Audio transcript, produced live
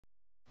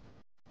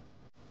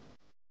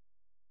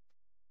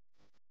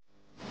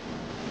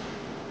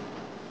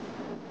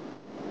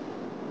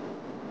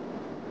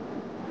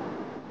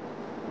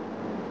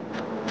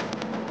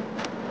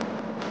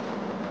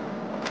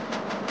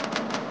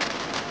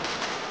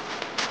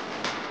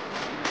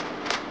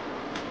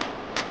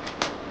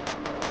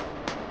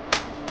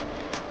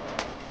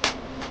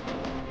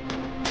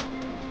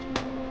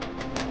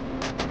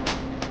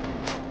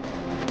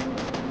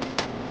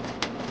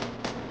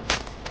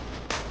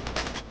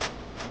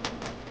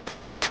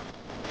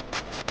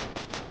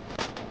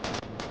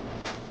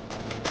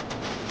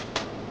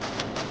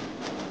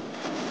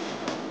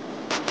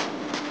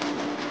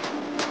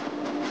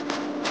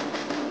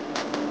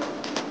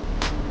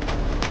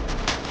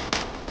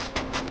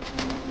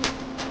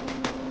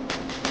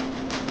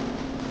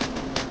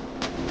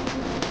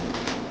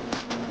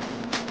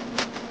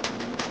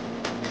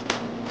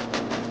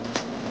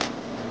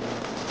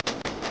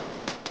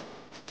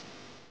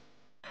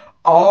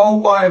know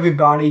what,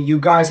 everybody? You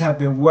guys have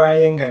been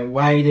waiting and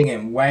waiting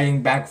and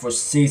waiting back for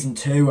season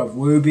 2 of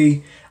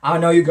RWBY. I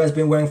know you guys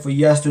been waiting for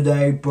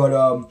yesterday, but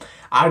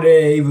I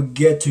didn't even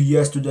get to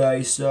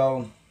yesterday,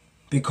 so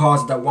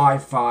because of the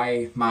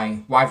Wi-Fi, my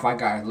Wi-Fi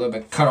got a little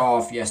bit cut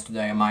off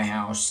yesterday in my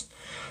house.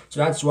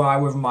 So that's why I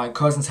was in my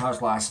cousin's house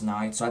last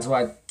night. So that's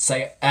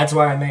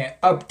why I made an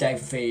update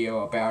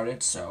video about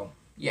it. So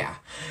yeah,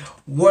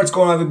 what's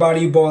going on,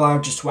 everybody? Your boy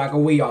RWBY Swagger.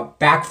 We are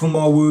back for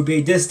more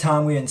RWBY. This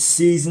time we're in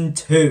season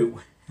 2.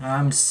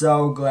 I'm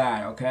so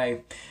glad.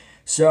 Okay,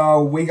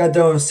 so we got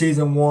done with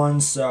season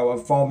 1, so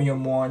of Formula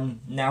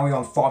 1. Now we're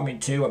on Formula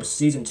 2 of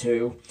season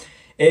 2.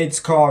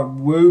 It's called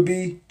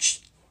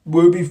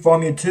RWBY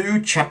Formula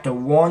 2 Chapter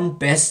 1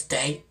 Best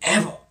Day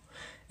Ever.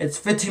 It's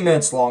 15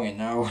 minutes long, you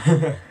know.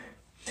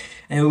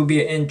 And it will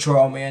be an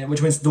intro, man,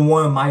 which was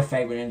one of my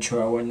favorite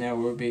intro, and there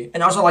will be,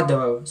 and also like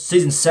the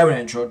season 7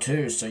 intro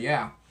too. So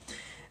yeah.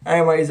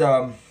 Anyways,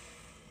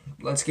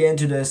 let's get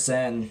into this,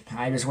 and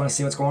I just want to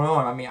see what's going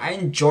on. I mean, I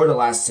enjoyed the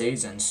last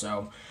season,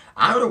 so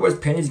I don't know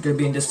what Penny's gonna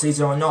be in this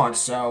season or not.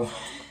 So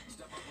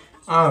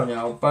I don't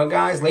know, but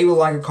guys, leave a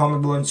like, a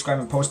comment below, and subscribe,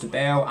 and post the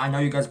bell. I know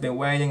you guys been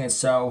waiting, and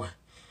so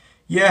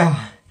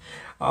yeah.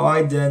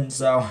 Alright then.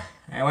 So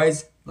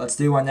anyways, let's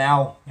do one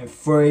now. In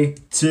 3,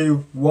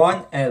 2,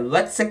 1, and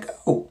let's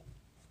go.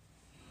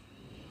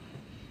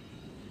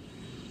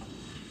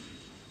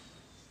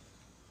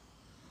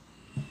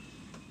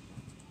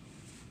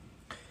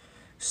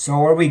 So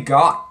what we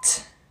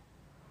got?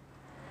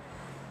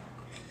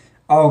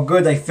 Oh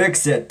good, they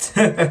fixed it.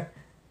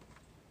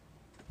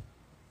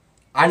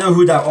 I know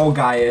who that old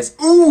guy is.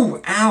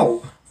 Ooh,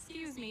 ow.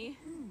 Excuse me.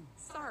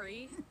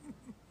 Sorry.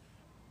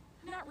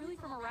 I'm not really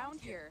from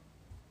around here.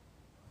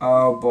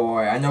 Oh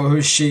boy, I know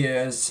who she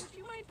is. Do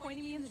you mind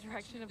pointing me in the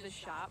direction of the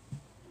shop?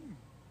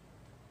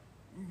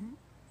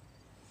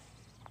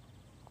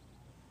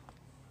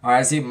 Alright,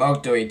 I see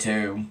Mercury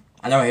too.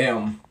 I know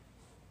him.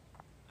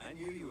 I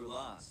knew you were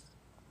lost.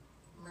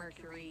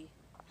 Mercury.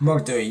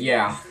 Mercury,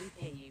 yeah. We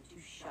pay you to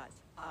shut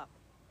up.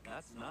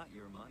 That's not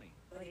your money.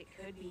 But it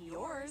could be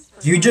yours.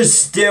 For You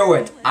just steal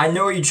it. I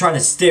know you're trying to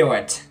steal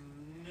it.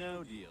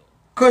 No deal.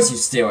 Of course you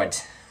steal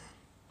it.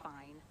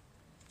 Fine.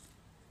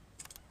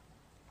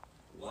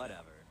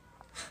 Whatever.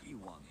 You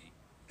want me.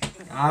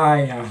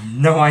 I have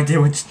no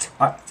idea what you're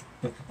talking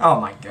about. Oh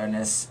my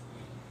goodness.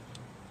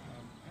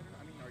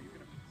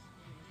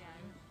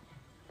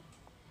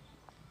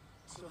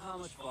 So how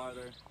much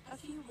farther? A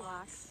few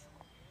blocks.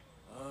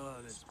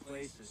 Oh, this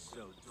place is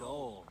so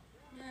dull.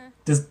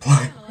 This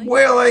place.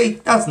 Really?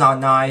 That's not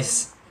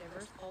nice.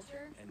 Diverse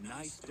culture. And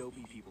nice,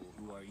 dopey people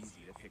who are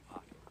easy to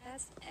pickpocket.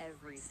 That's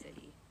every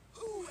city.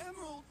 Ooh,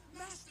 Emerald!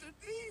 Master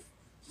Thief!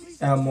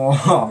 Please Emerald.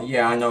 Oh,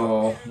 yeah, I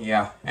know.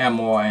 Yeah,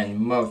 Emerald and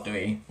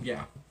Mercury.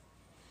 Yeah.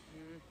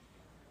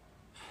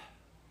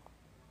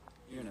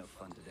 You're no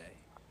fun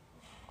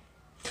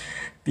today.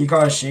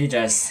 Because she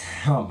just.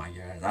 Oh my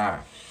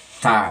god.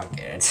 I don't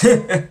get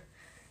it.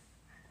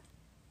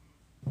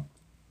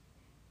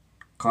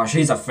 Cause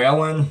she's a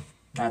felon.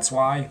 That's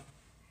why.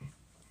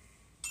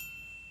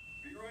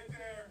 Be right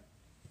there.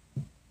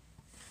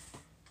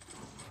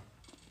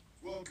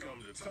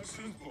 Welcome to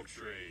Tuxton's Book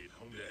Trade,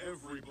 home to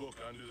every book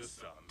under the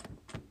sun.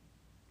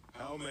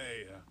 How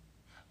may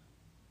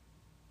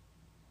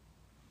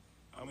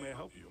I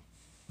help you?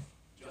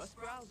 Just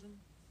browsing.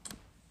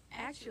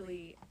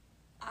 Actually,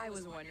 I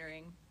was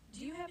wondering,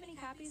 do you have any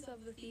copies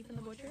of The Thief and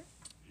the Butcher?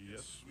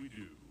 Yes, we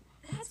do.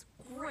 That's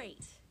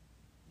great.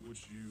 Would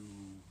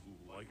you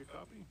like a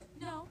copy?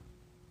 No.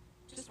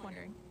 Just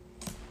wondering.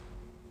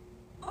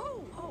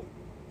 Oh,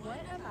 what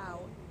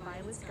about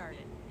Violet's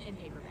Garden in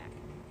paperback?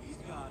 He's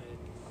got it.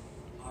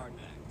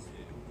 Hardback,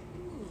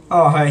 too. Ooh,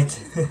 Alright.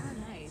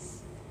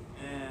 nice.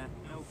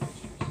 No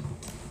pictures.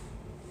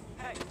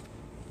 Hey,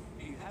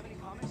 do you have any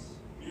comics?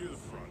 Near the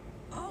front.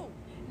 Oh,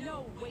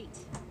 no, wait.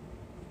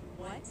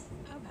 What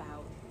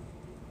about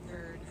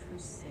Third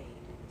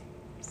Crusade?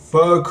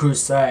 Bird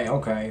Crusade.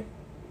 Okay.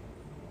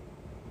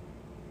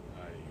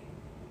 I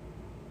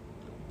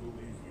don't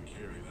believe we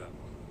carry that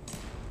one.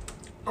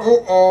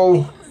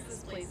 Oh. What was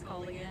this place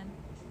called again?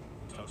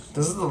 Tuxton.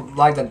 This is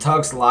like the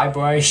Tux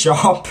library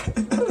shop.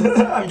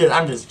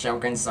 I'm just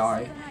joking.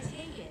 Sorry. Then I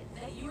take it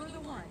that you're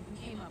the one who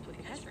came up with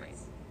the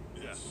catchphrase.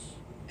 Yes.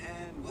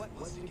 And what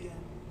was it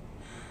again?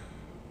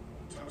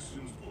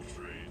 Tuxton's Book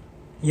Trade.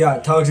 Yeah,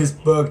 Tug's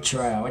book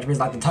trade, which means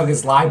like the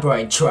Tug's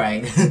library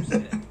trade. It's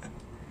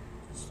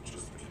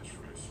just a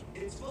catchphrase.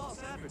 It's false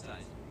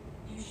advertising.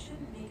 You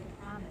shouldn't make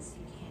a promise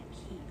you can't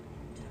keep,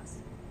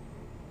 Tuxton.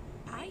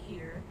 I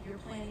hear you're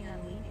planning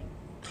on leaving.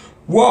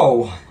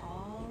 Whoa.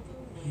 All the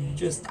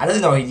way. I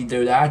didn't know he'd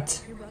do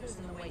that. Your brothers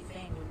in the White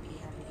Fang would be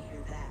happy to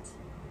hear that.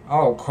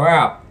 Oh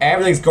crap.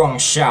 Everything's going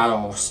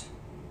shadows.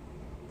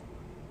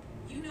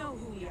 You know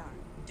who we are,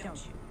 don't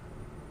you?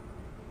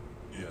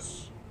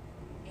 Yes.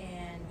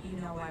 And you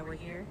know why we're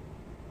here?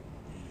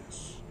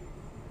 Yes.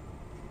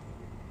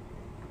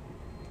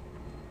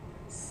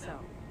 So,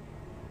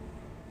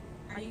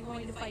 are you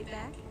going to fight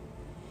back?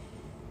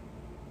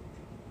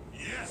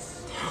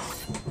 Yes.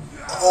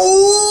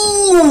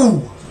 Oh!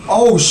 Ooh!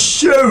 Oh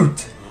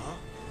shoot!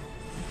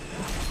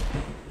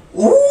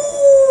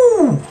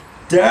 Ooh!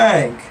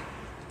 Dang!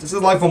 This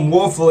is like from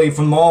Wolfly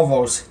from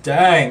Marvels.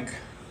 Dang!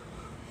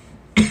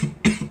 I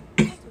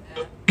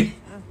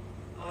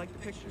like the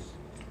pictures.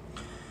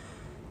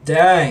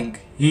 Dang!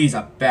 He's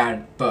a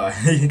bad bud.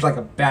 He's like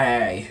a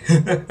bad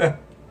A.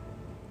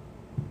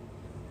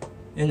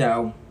 You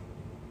know.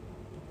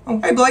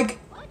 Oh, hey Blake!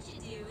 What you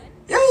doing?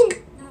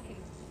 Dang! Nothing.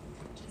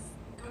 Just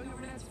going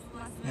over notes from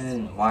last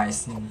And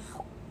Weiss.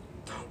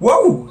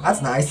 Whoa!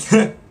 That's nice.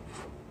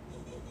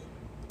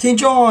 Teen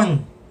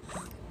John!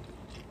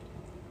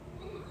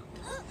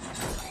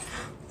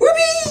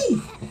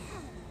 RWBY!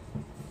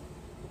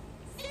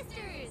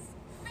 Sisters!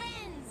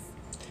 Friends!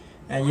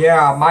 And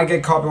yeah, I might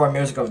get copyright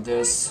music of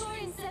this.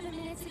 7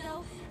 minutes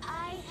ago,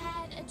 I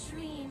had a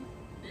dream.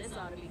 This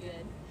ought to be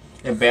good.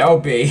 It better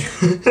be.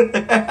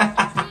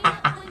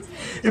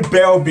 It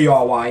better be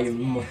alright.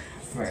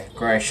 Very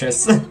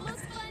gracious. The most fun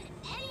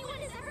anyone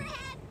has ever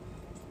had.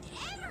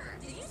 Ever!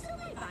 Did you steal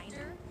my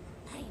binder?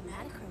 I am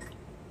mad at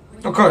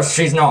Crook. Of course,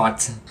 she's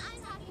not. I'm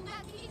talking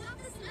about kicking off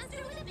the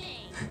semester with a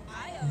bang. I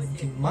always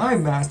do. My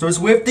master's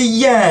with the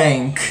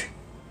yank.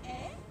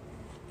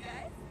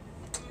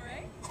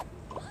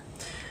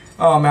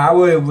 Oh man, I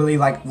would really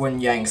like when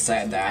Yang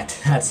said that.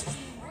 That's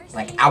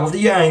like out of the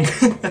yank. At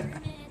the end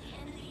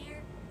of the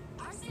year,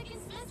 our second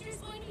semester is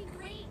going to be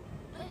great,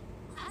 but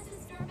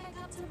classes start back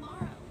up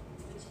tomorrow,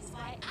 which is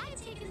why I've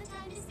taken the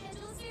time to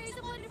schedule a series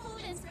of wonderful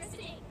events for us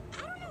today.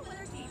 I don't know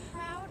whether to be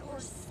proud or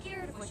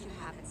scared of what you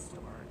have in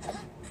store.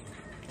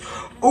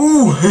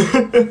 Ooh. I think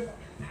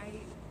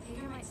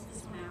I might sit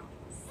this one out.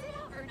 Sit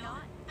out or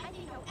not, I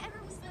think however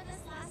we spend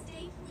this last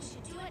day, we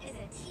should do it as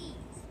a team.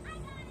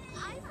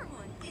 I for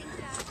one think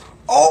that.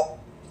 Oh.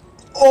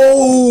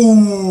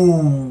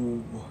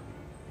 Oh.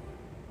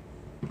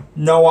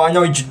 No, I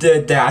know you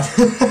did that.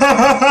 Super fast,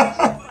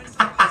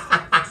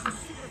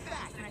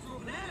 and I threw a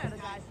banana at a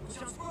guy, which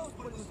sounds gross,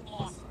 but it was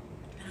awesome.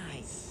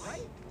 Nice.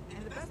 Right?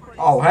 And the best part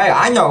Oh, hey,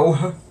 I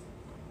know.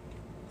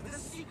 this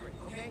is a secret,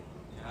 okay?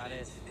 Got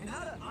it. And now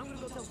that I'm gonna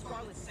go tell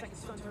Scarlett's second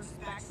son turns his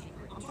back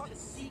secret. I'm talking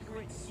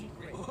secret.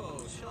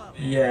 Whoa, shut up,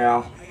 man. Yeah.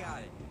 I got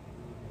it.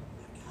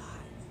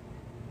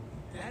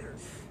 Better.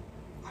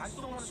 I just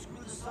don't want to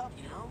screw this up,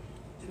 you know?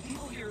 The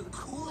people here are the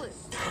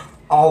coolest.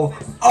 Oh.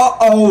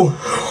 Uh-oh.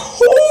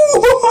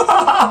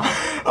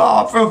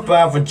 Oh, I feel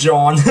bad for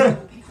John. Be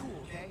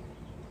cool, okay?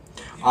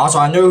 Also,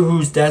 I know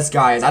who this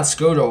guy is. That's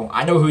Scooter.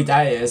 I know who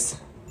that is.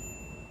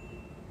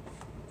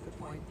 Good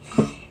point.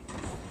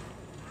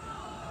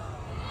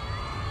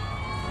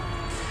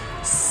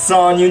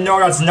 Son, you know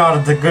that's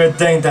not a good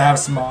thing to have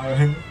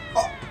smiling.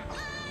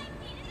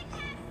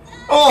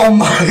 Oh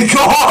my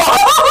god!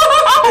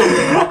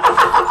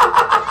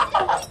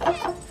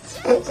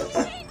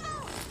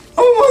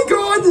 Oh my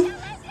god!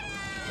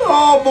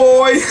 Oh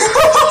boy!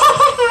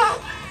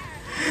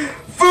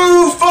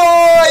 Foo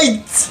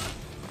fight!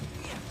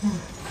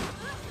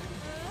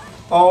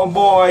 Oh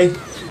boy!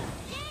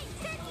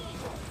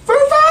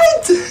 Foo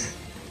fight!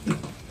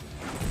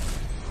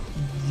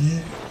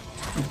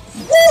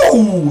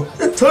 Woo!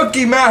 The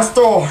Turkey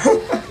Master!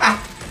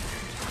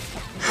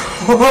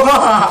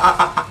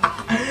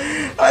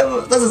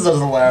 This is just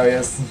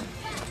hilarious.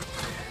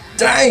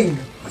 Dang!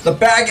 The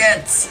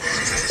baguettes!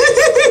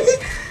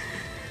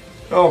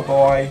 Oh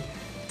boy.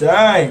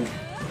 Dang!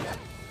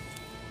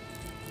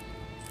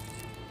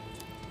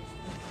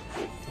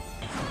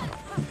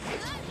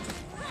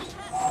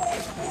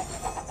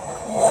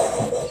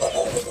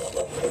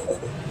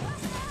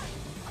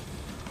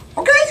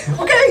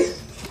 Okay!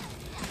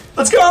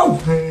 Let's go!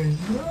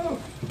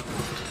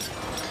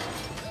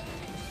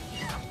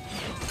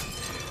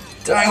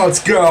 Dang, let's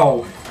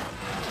go!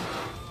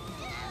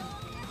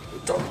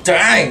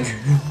 Dang!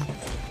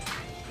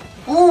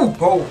 Ooh,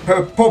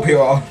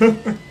 Popio!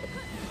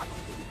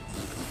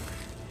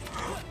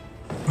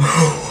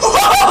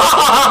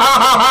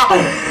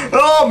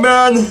 Oh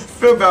man!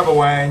 Feel bad for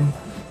Wayne.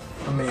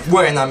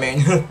 I mean.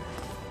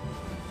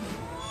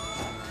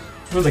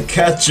 With the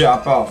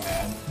ketchup, oh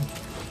man.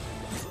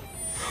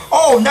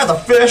 Oh, not the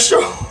fish!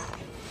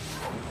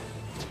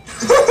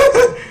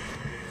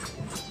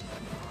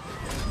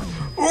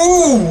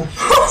 Ooh!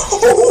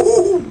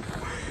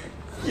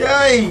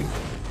 Yay!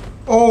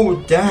 Oh,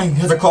 dang,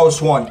 that's a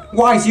close one.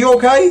 Why, is he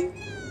okay?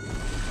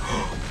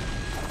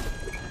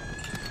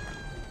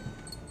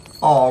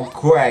 Oh,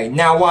 great.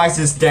 Now Wise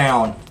is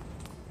down.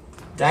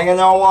 Dang it,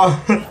 Noah.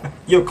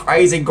 You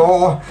crazy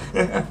girl.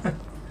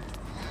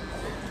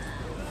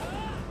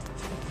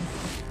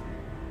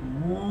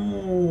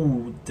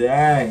 Ooh,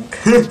 dang.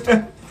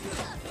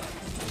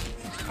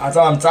 That's what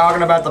I'm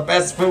talking about, the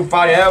best food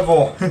fight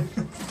ever.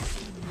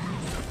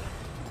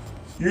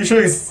 You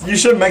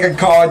should make a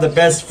card the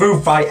best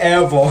food fight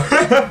ever.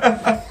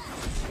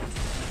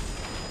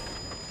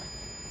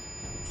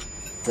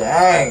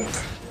 Dang.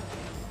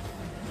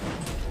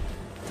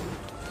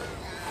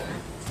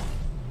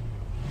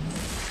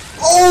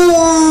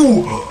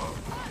 Oh!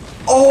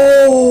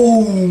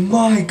 Oh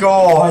my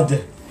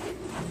god.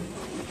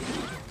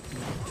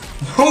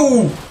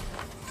 Oh!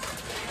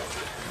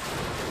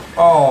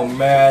 Oh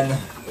man.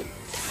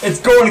 It's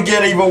going to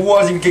get even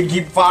worse if you can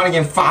keep fighting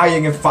and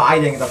fighting and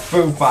fighting the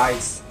food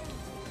fights.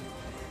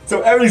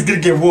 So everything's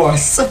gonna get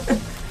worse.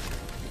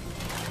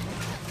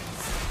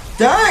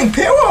 Dang,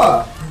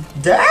 Pira!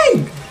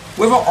 Dang!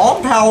 With her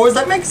arm powers,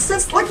 that makes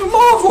sense like the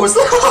Marvels.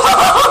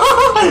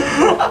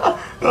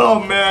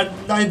 Oh man,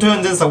 now you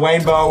turn this a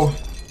rainbow.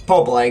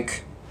 Poor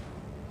Blake.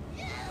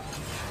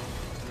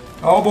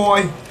 Oh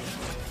boy.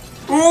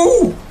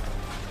 Ooh!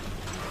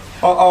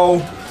 Uh-oh.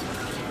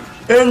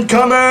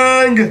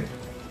 Incoming!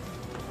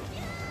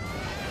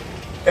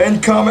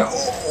 Incoming!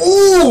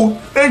 Ooh!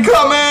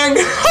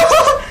 Incoming!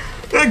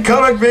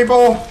 Incoming,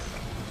 people!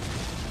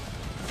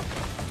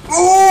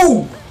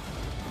 Ooh!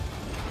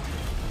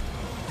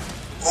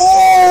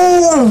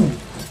 Ooh!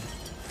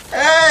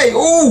 Hey!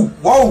 Ooh!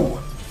 Whoa!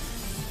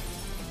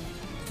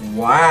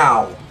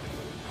 Wow!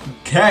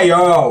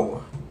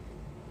 KO!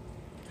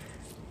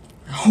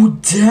 Oh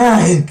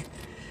dang!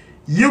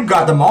 You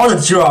got them all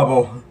in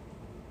trouble!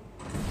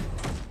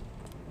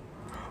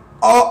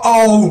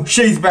 Uh-oh!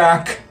 She's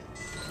back!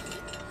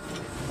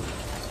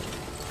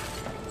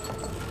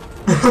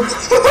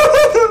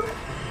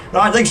 No,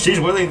 I think she's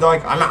really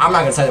like, I'm not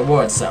gonna say the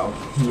word, so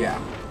yeah.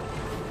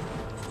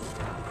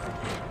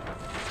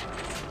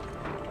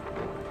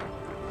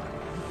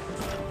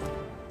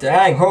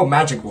 Dang, whole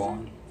magic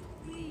wand.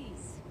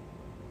 Please,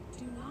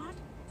 do not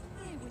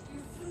play with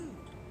your food.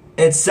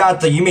 It's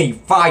sad that you mean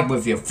fight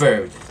with your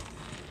food.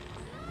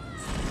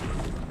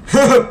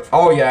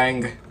 Oh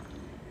yang.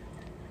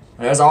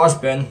 There's our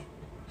spin.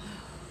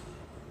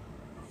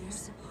 They're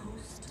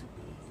supposed to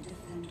be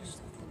defenders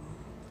of the world.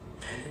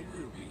 And they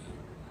will be.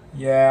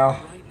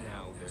 Yeah. Right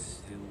now, they're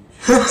still.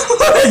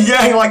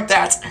 Yang like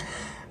that.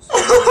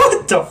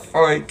 What the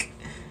fuck?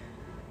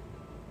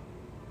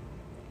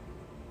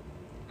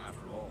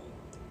 After all,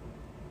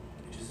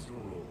 it is the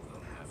role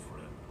they'll have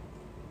forever.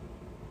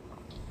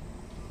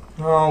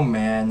 Oh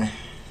man.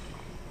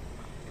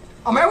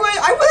 I mean,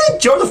 I really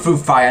enjoy the food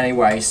fight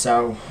anyway,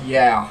 so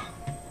yeah.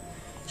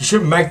 You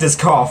should make this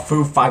called a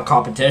food fight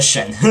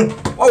competition.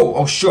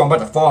 Oh sure, I'm about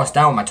to fall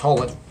down my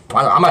toilet.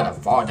 I'm about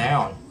to fall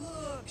down.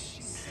 Look,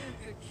 she's Santa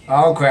Kid.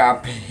 Oh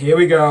crap, here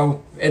we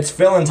go. It's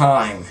filling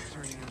time.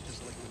 Turning out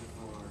just like the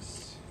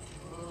divorce.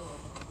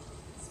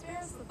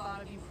 Spares the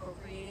thought of you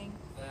procreating.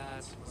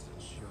 That was a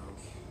joke.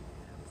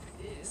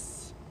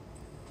 This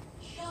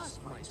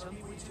just might tell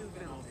me where you've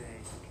been all day.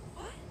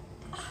 What?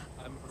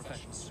 I'm a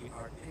professional,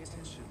 sweetheart. Pay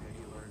attention, maybe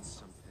you'll learn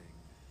something.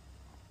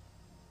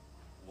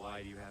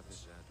 Why do you have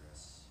this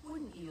address?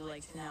 Wouldn't you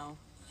like to know?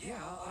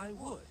 Yeah, I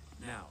would.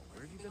 Now,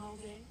 where have you been all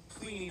day?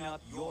 Cleaning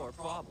up your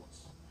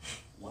problems.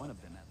 One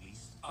of them, at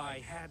least.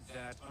 I had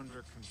that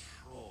under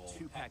control.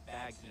 2-pack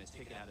bags and a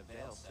ticket out of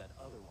bail said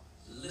otherwise.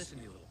 Listen,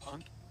 you little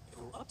punk. If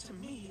it were up to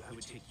me, I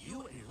would take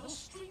you and your little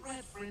street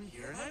rat friend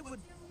here, and I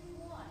would...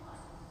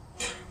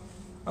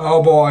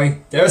 Oh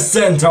boy, there's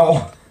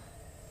Sinto.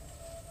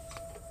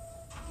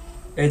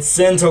 It's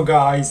Sinto,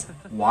 guys.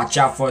 Watch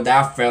out for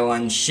that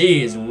villain.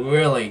 She is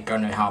really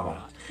gonna have him.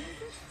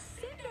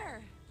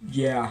 Cinder!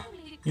 Yeah,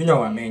 you know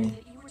what I mean.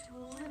 That you were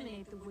to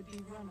eliminate the would-be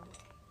runaway.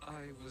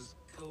 I was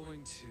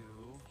going to...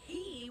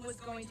 He was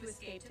going to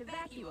escape to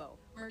Vacuo.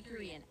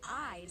 Mercury and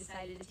I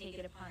decided to take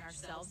it upon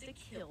ourselves to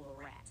kill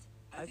the rat.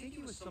 I think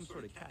he was some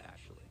sort of cat,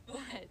 actually.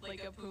 What,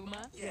 like a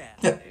puma?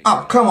 Yeah.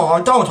 Oh, come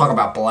on, don't talk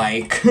about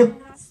Blake. I did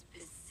not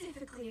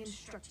specifically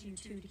instruct you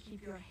two to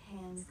keep your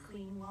hands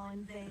clean while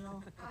in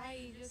Vale.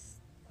 I just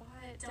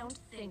thought, don't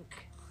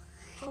think.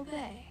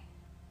 Obey.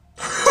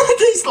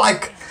 He's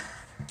like,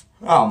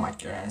 oh my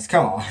goodness,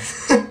 come on.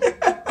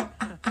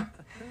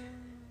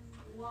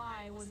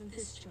 Why wasn't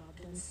this job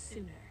done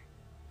sooner?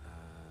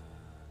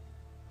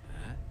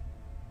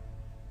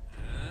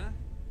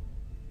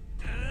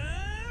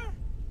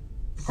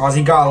 Because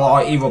he got a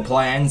lot of evil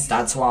plans,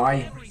 that's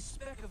why. Every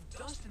speck of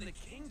dust in the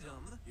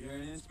kingdom. You're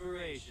an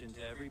inspiration to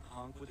every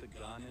punk with a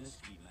gun and a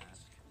ski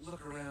mask.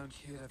 Look around,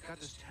 kid. I've got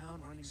this town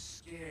running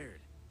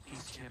scared.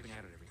 He's camping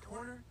out at every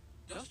corner,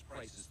 dust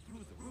prices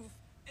through the roof,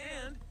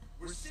 and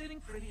we're sitting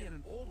pretty in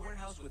an old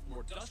warehouse with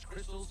more dust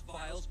crystals,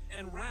 files,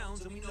 and rounds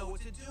than we know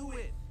what to do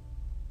with.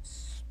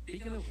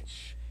 Speaking of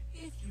which,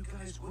 if you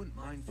guys wouldn't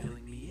mind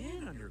filling me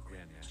in on your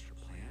Grandmaster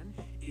plan,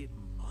 it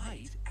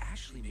might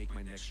actually make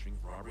my next string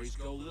of robberies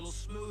go a little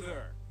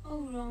smoother.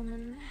 Oh,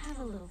 Roman, have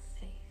a little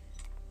faith.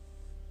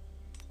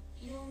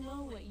 You'll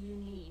know what you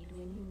need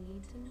when you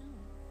need to know.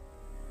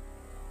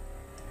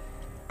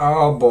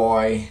 Oh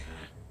boy.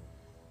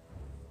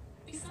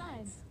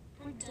 Besides,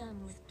 we're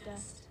done with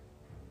dust.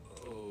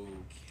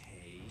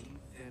 Okay,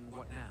 then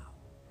what now?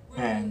 We're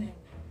Man. moving.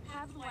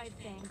 Have the White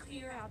Fang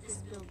clear out this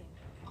building.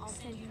 I'll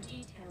send you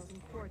details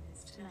and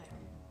coordinates tonight.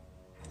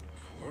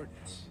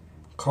 Coordinates?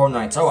 Cold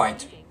nights,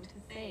 alright. Speaking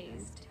to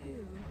Phase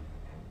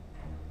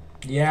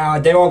 2. Yeah,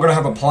 they're all gonna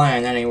have a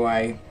plan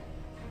anyway.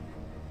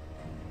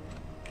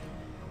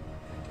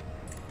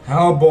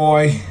 Oh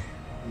boy.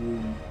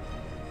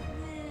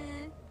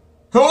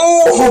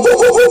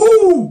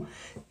 Oh!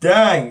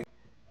 Dang.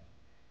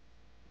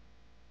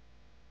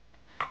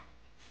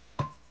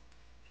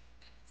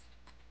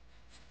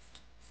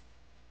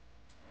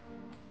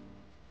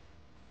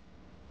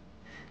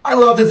 I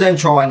love this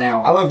intro right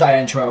now. I love that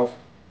intro.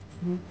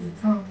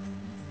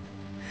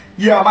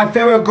 Yeah, my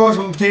favorite girls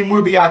from Team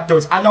RWBY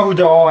actors. I know who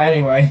they are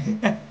anyway.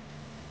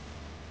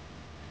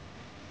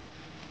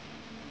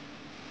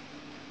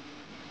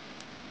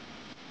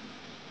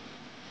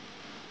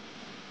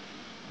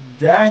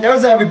 Dang,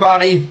 there's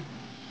everybody.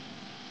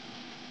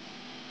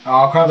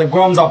 Oh crap, the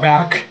Groms are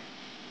back.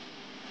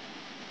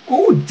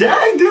 Oh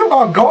dang, they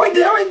are going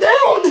down and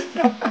down.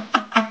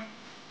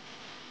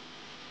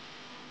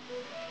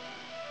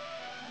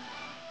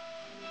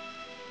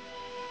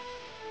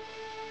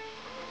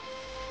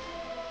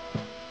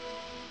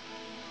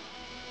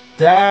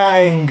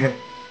 Dang.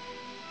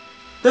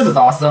 This is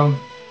awesome.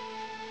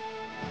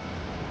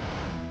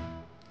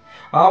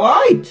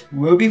 Alright,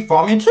 RWBY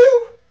Formula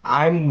 2.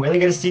 I'm really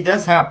gonna see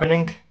this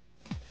happening.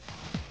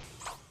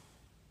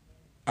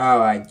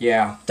 Alright,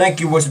 yeah. Thank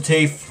you, Rooster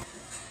Teeth.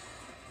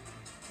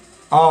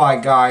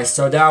 Alright guys,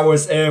 so that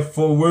was it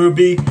for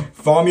RWBY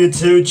Formula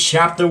 2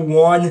 Chapter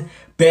 1.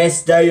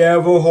 Best day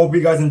ever, hope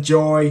you guys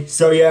enjoy.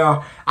 So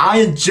yeah, I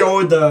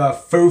enjoyed the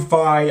food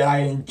fight, I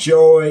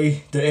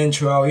enjoy the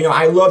intro. You know,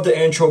 I love the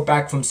intro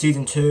back from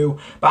Season 2.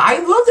 But I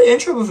love the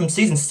intro from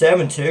Season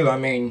 7 too, I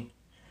mean,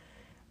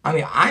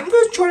 I'm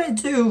just trying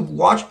to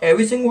watch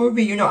every single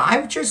movie. You know,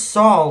 I just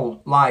saw,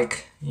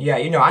 like, yeah,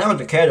 you know, I know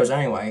the characters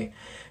anyway.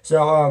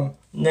 So,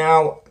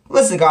 now,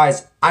 listen,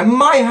 guys, I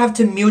might have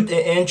to mute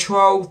the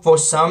intro for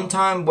some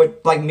time, with,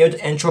 like, mute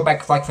the intro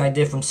back like I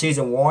did from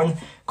Season 1,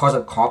 because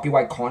of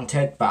copyright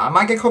content. But I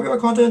might get copyright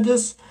content in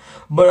this.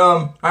 But,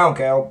 I don't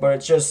care, but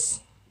it's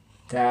just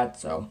that,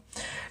 so.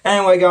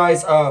 Anyway,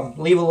 guys,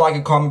 leave a like,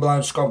 a comment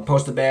below, subscribe, and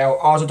post the bell.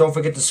 Also, don't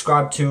forget to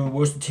subscribe to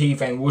Rooster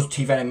Teeth and Rooster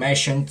Teeth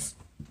Animations.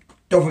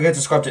 Don't forget to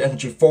subscribe to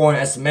SMG4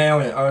 and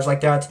SML and others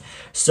like that.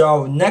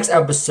 So, next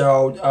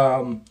episode,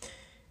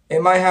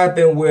 it might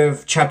happen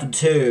with Chapter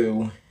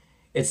 2.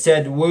 It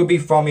said, RWBY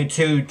Formula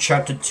 2,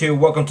 Chapter 2,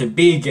 Welcome to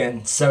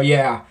Vegan. So,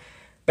 yeah.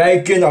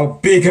 Bacon or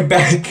bacon.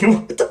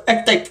 What the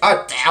heck they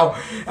cut down?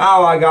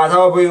 Alright, guys. I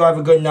hope you have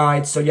a good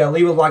night. So, yeah,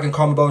 leave a like and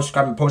comment below,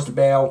 subscribe and post the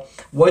bell.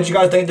 What did you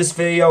guys think of this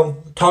video?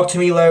 Talk to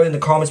me later in the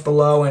comments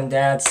below and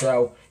that.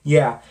 So,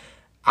 yeah.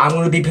 I'm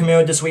going to be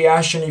premiering this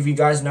reaction if you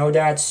guys know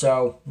that,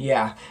 so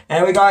yeah.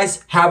 Anyway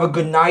guys, have a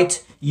good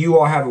night. You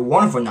all have a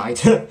wonderful night.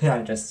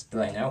 Just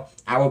let you know.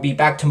 I will be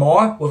back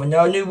tomorrow with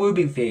another new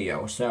RWBY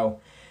video, so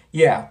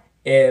yeah.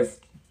 I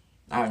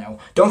don't know.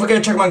 Don't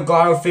forget to check my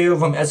Glotto video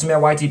from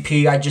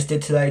SMLYTP I just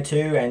did today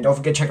too, and don't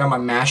forget to check out my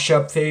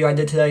mashup video I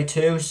did today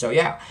too, so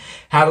yeah.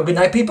 Have a good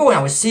night people, and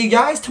I will see you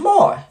guys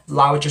tomorrow.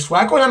 Loud just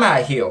swag when I'm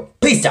out of here.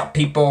 Peace out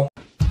people.